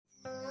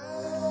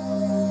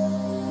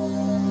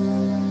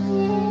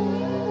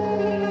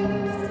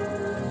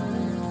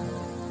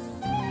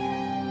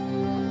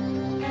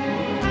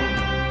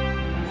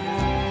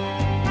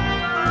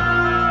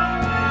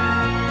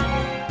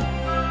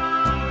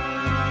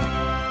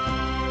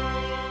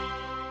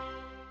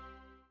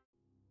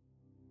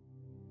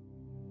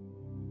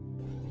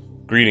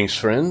Greetings,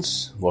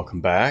 friends.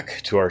 Welcome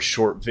back to our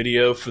short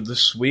video for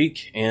this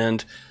week.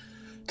 And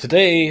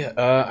today,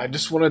 I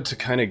just wanted to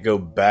kind of go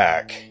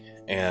back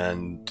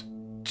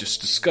and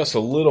just discuss a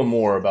little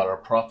more about our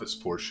prophets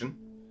portion,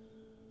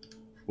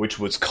 which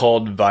was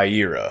called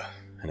Vayera,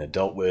 and it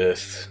dealt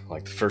with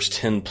like the first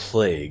 10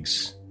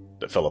 plagues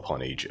that fell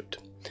upon Egypt.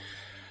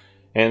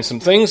 And some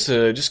things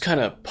to just kind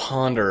of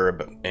ponder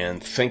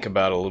and think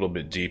about a little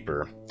bit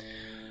deeper.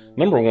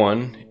 Number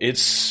one,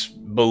 it's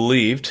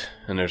believed,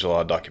 and there's a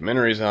lot of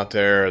documentaries out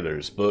there,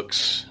 there's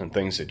books and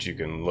things that you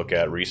can look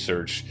at,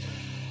 research,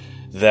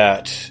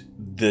 that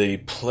the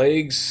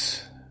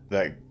plagues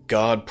that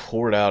God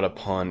poured out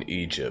upon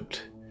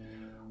Egypt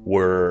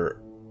were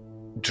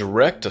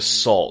direct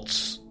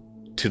assaults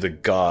to the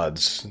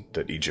gods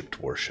that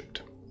Egypt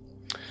worshipped.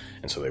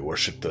 And so they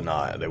worshipped the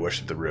Nile, they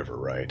worshipped the river,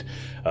 right?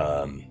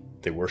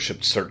 They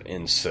worshipped certain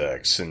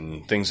insects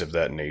and things of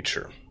that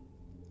nature.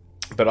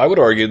 But I would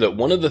argue that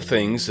one of the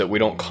things that we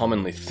don't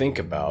commonly think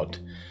about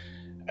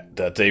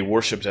that they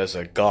worshipped as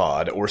a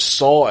god or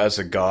saw as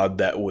a god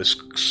that was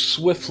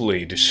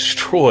swiftly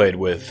destroyed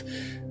with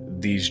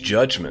these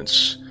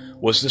judgments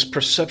was this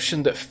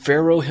perception that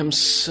Pharaoh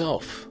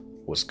himself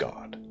was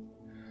God.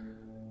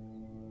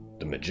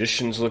 The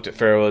magicians looked at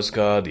Pharaoh as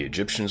God. The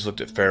Egyptians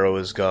looked at Pharaoh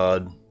as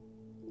God.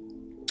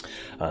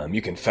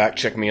 You can fact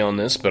check me on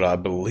this, but I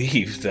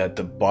believe that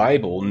the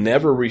Bible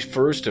never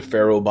refers to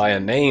Pharaoh by a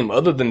name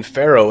other than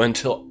Pharaoh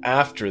until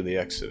after the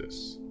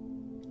Exodus.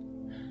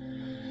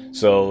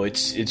 So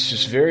it's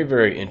just very,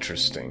 very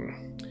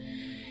interesting.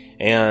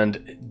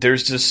 And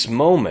there's this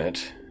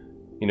moment,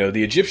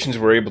 the Egyptians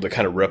were able to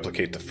kind of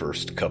replicate the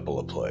first couple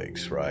of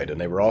plagues, right?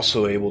 And they were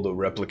also able to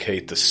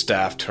replicate the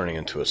staff turning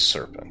into a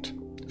serpent.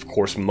 Of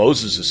course,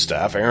 Moses'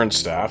 staff, Aaron's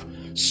staff,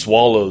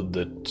 swallowed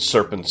the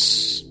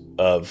serpents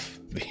of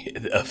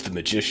the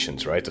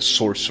magicians, right? The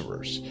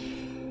sorcerers.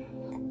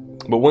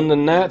 But when the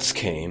gnats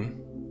came,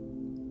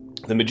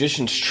 the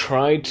magicians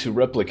tried to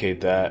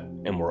replicate that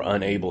and were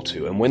unable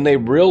to. And when they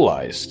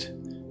realized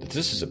that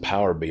this is a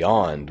power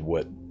beyond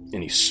what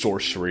any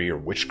sorcery or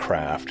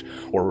witchcraft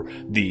or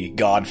the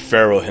god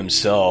Pharaoh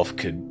himself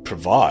could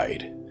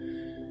provide,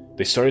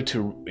 they started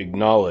to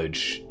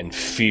acknowledge and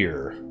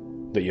fear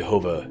that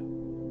Jehovah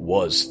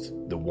was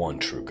the one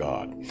true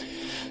God.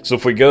 So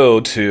if we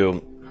go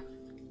to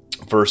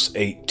verse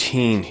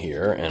 18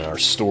 here in our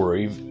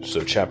story,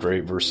 so chapter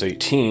 8, verse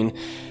 18,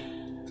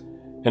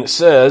 and it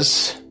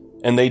says,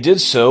 "And they did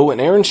so,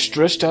 and Aaron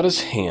stretched out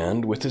his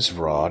hand with his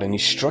rod, and he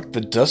struck the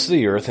dust of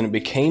the earth, and it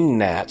became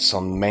gnats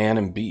on man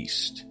and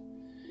beast.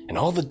 And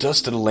all the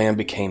dust of the land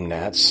became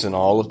gnats, and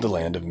all of the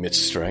land of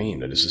Mitzrayim,"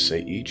 that is to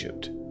say,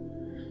 Egypt.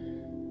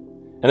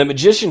 "And the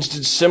magicians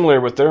did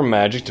similar with their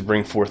magic to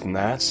bring forth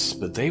gnats,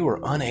 but they were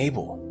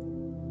unable.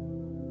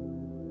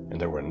 And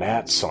there were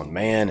gnats on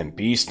man and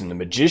beast, and the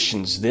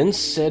magicians then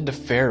said to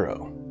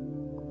Pharaoh,"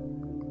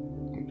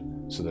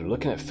 so they're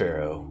looking at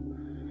Pharaoh.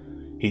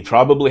 He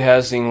probably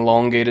has an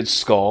elongated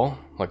skull,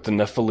 like the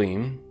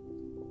Nephilim,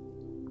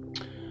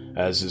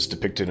 as is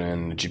depicted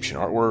in Egyptian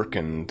artwork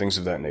and things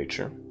of that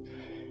nature.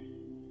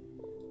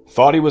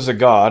 Thought he was a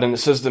god, and it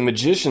says the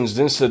magicians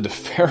then said to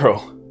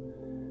Pharaoh,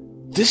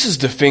 "This is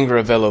the finger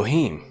of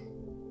Elohim.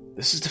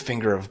 This is the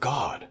finger of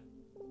God."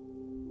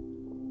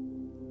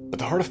 But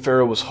the heart of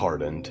Pharaoh was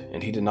hardened,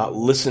 and he did not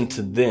listen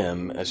to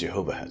them as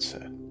Jehovah had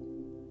said.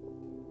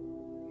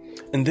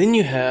 And then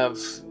you have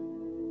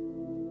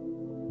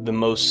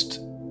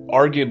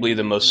arguably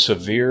the most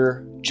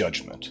severe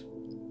judgment,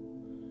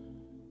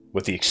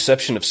 with the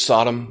exception of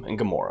Sodom and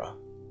Gomorrah,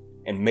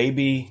 and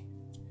maybe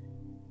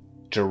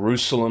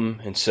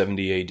Jerusalem in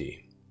 70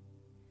 AD.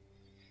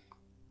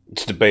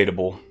 It's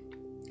debatable,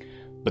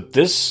 but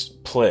this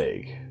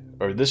plague,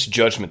 or this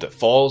judgment that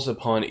falls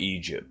upon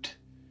Egypt,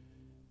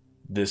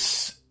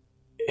 this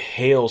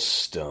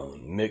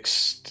hailstone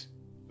mixed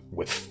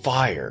with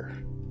fire.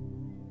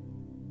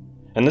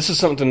 And this is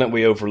something that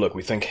we overlook.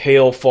 We think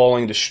hail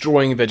falling,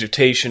 destroying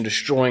vegetation,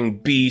 destroying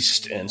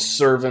beasts and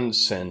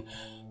servants and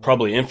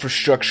probably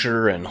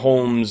infrastructure and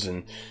homes,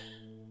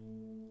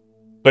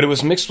 but it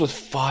was mixed with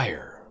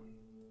fire.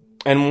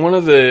 And one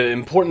of the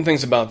important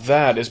things about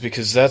that is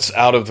because that's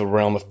out of the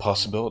realm of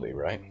possibility,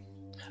 right?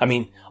 I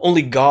mean,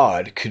 only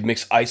God could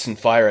mix ice and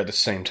fire at the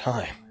same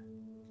time.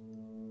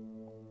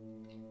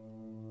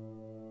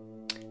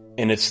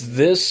 And it's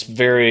this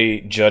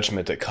very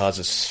judgment that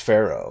causes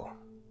Pharaoh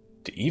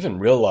to even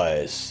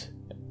realize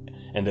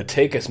and to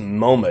take a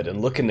moment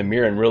and look in the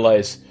mirror and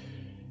realize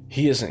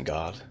he isn't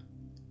God.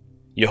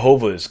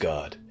 Jehovah is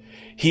God.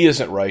 He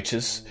isn't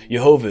righteous.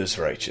 Jehovah is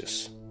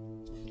righteous.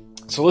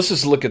 So let's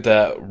just look at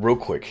that real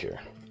quick here.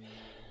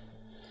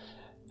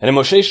 "And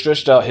Moshe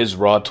stretched out his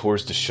rod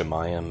towards the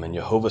Shemayim, and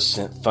Jehovah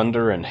sent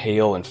thunder and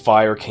hail, and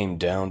fire came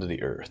down to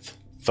the earth."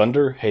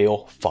 Thunder,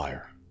 hail,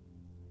 fire.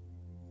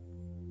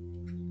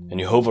 "And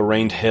Jehovah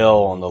rained hail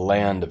on the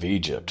land of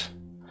Egypt.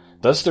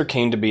 Thus there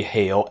came to be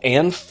hail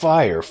and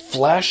fire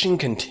flashing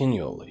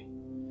continually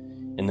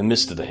in the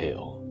midst of the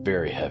hail,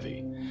 very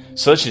heavy.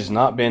 Such has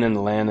not been in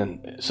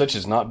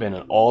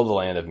all the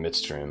land of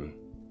Mitzrayim,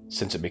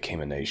 since it became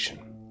a nation.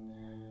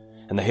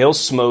 And the hail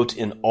smote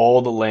in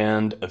all the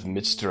land of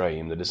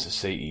Mitzrayim, that is to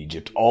say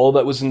Egypt, all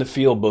that was in the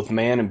field, both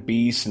man and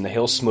beast, and the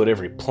hail smote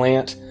every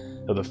plant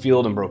of the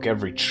field and broke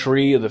every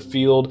tree of the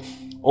field.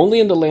 Only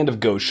in the land of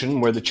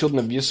Goshen, where the children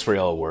of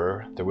Israel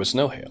were, there was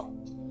no hail.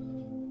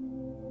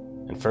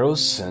 And Pharaoh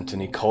sent,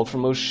 and he called for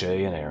Moshe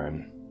and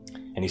Aaron,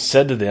 and he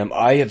said to them,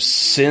 I have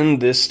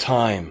sinned this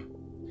time.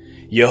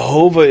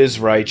 Jehovah is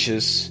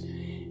righteous,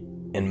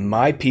 and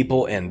my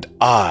people and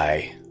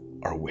I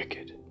are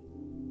wicked.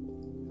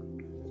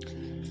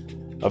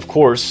 Of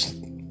course,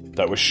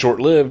 that was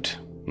short-lived.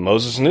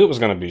 Moses knew it was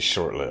going to be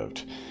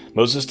short-lived.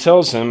 Moses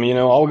tells him,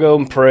 I'll go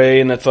and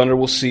pray, and the thunder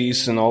will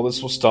cease, and all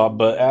this will stop.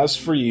 But as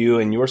for you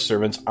and your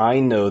servants, I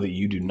know that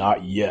you do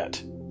not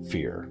yet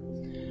fear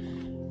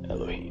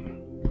Elohim.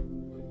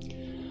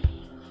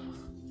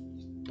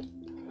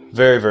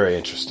 Very, very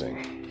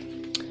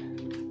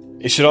interesting.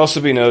 It should also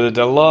be noted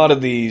that a lot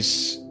of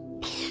these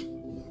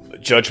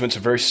judgments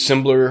are very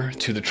similar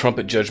to the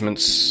trumpet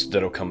judgments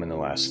that will come in the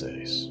last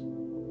days.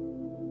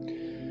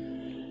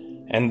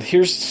 And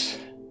here's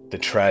the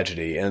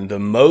tragedy and the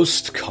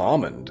most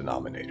common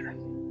denominator.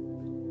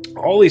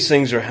 All these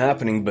things are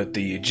happening, but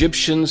the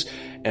Egyptians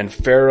and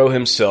Pharaoh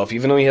himself,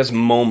 even though he has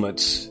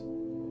moments,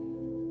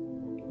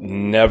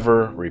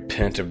 never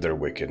repent of their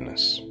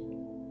wickedness.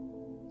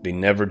 They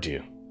never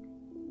do.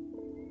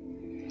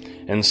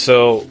 And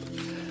so,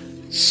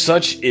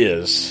 such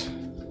is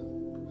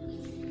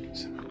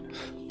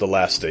the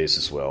last days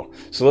as well.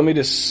 So let me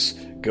just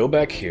go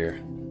back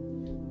here.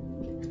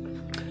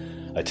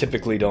 I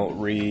typically don't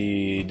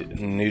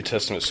read New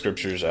Testament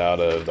scriptures out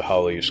of the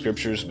Holy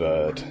Scriptures,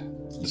 but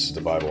this is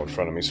the Bible in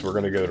front of me. So we're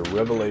going to go to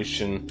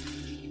Revelation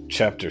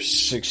chapter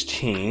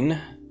 16.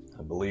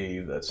 I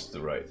believe that's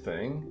the right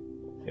thing.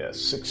 Yeah,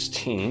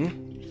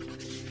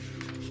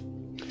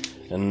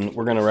 16. And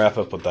we're going to wrap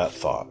up with that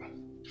thought.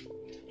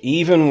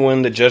 Even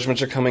when the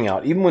judgments are coming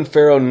out, even when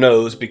Pharaoh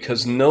knows,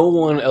 because no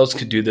one else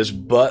could do this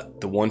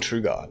but the one true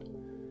God,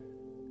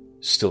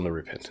 still no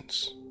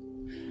repentance.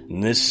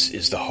 And this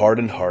is the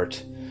hardened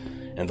heart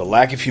and the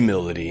lack of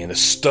humility and the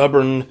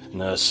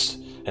stubbornness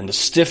and the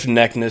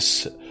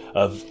stiff-neckedness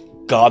of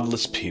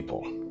godless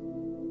people.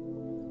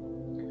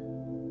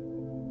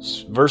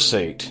 Verse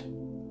 8,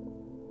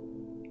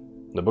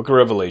 the book of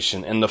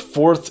Revelation, and the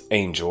fourth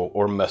angel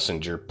or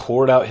messenger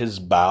poured out his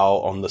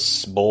bowl on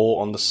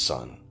the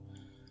sun.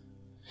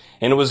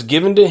 And it was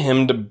given to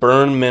him to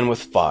burn men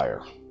with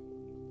fire.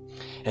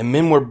 And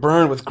men were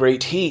burned with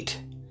great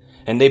heat.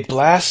 And they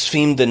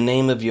blasphemed the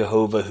name of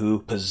Jehovah, who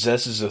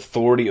possesses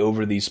authority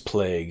over these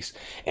plagues.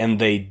 And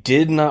they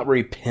did not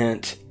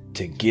repent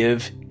to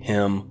give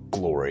him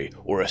glory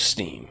or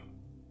esteem.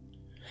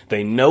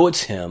 They know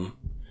it's him,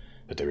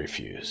 but they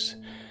refuse.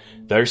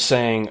 They're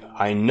saying,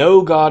 I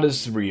know God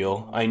is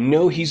real. I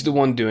know he's the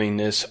one doing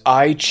this.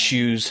 I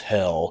choose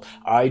hell.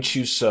 I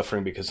choose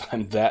suffering because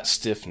I'm that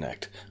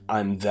stiff-necked.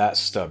 I'm that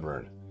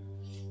stubborn.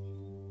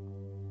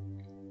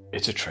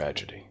 It's a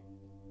tragedy.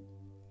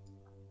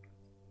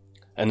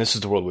 And this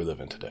is the world we live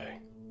in today.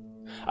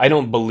 I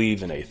don't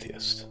believe in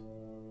atheists.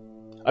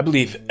 I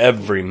believe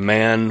every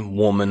man,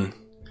 woman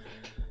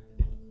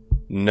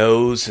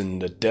knows in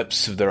the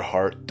depths of their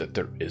heart that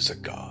there is a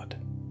God.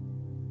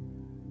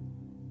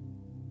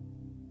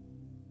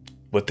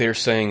 What they're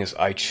saying is,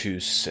 I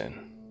choose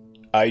sin.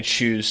 I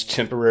choose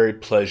temporary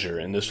pleasure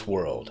in this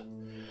world.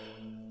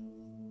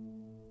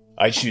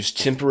 I choose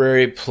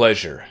temporary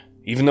pleasure.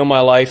 Even though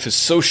my life is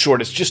so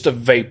short, it's just a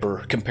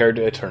vapor compared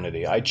to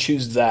eternity. I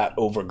choose that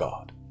over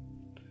God.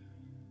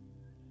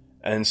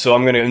 And so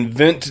I'm going to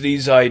invent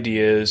these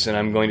ideas, and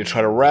I'm going to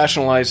try to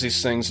rationalize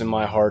these things in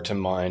my heart and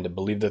mind and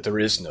believe that there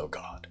is no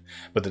God.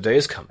 But the day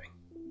is coming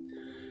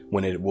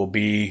when it will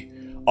be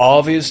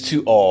obvious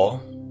to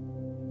all,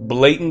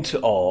 blatant to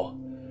all,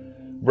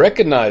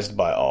 recognized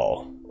by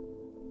all,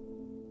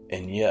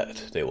 and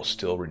yet they will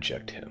still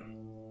reject him.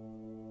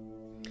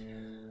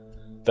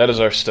 That is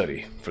our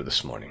study for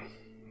this morning.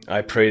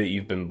 I pray that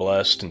you've been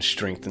blessed and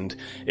strengthened.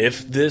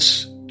 If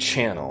this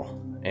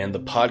channel and the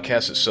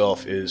podcast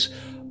itself is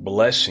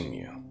blessing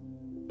you,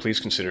 please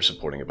consider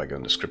supporting it by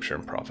going to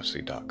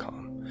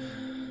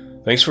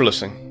scriptureandprophecy.com. Thanks for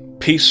listening.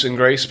 Peace and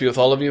grace be with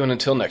all of you, and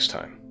until next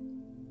time,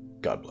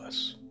 God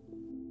bless.